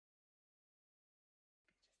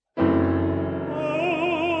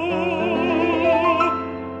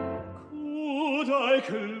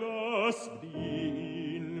clasp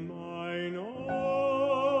thee in mine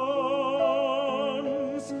arms,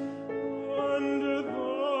 and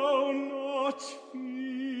thou not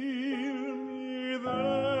feel me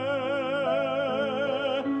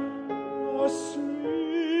there,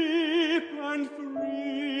 asleep and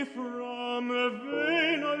free from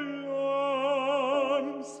vain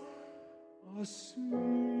alarms, asleep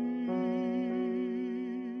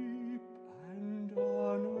and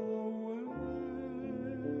unaware.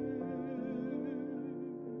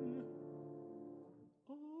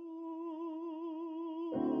 Oh,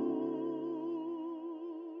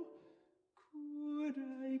 could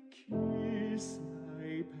I kiss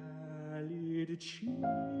thy pallid cheek,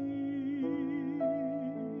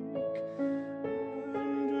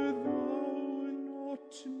 and thou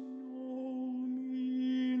not know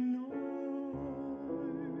me nigh,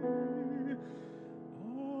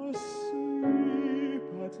 asleep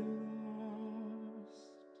at last,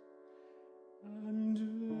 and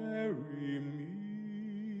very meek?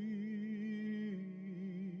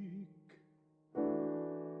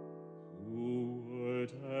 Who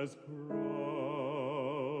wert as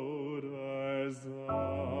proud as I?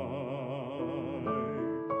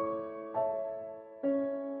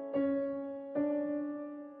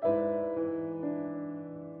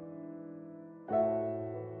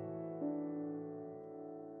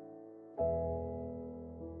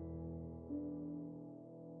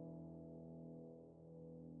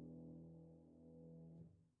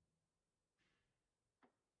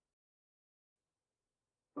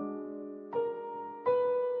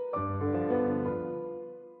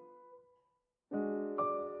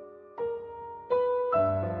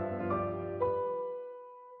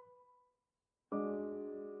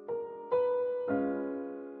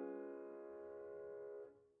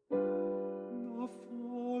 The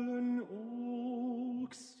fallen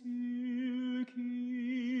oak still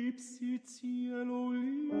keeps its yellow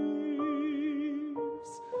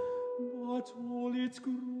leaves, but all its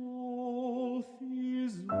growth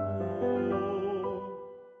is low.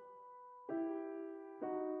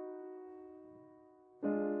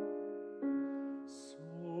 So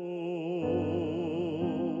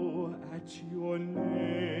at your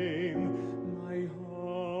name my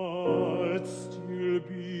heart still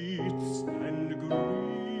beats and grieves,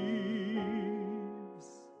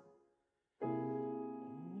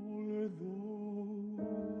 although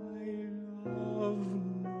I love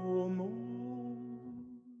no more.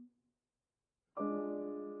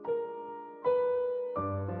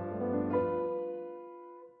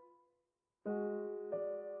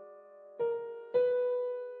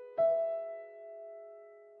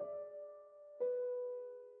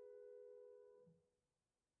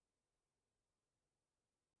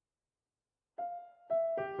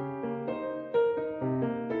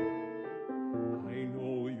 I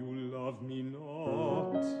know you love me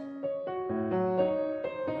not,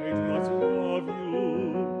 I'd not love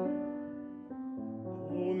you,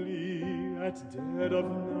 only at dead of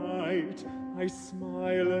night I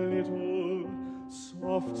smile a little,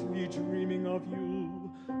 softly dreaming of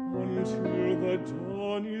you, until the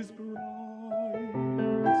dawn is bright.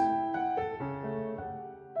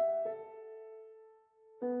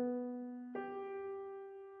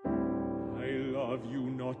 I love you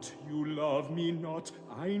not, you love me not,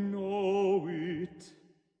 I know it.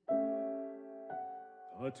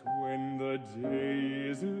 But when the day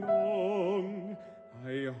is long,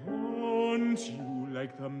 I haunt you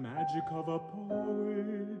like the magic of a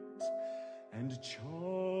poet, and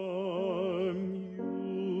charm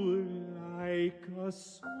you like a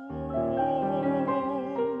song.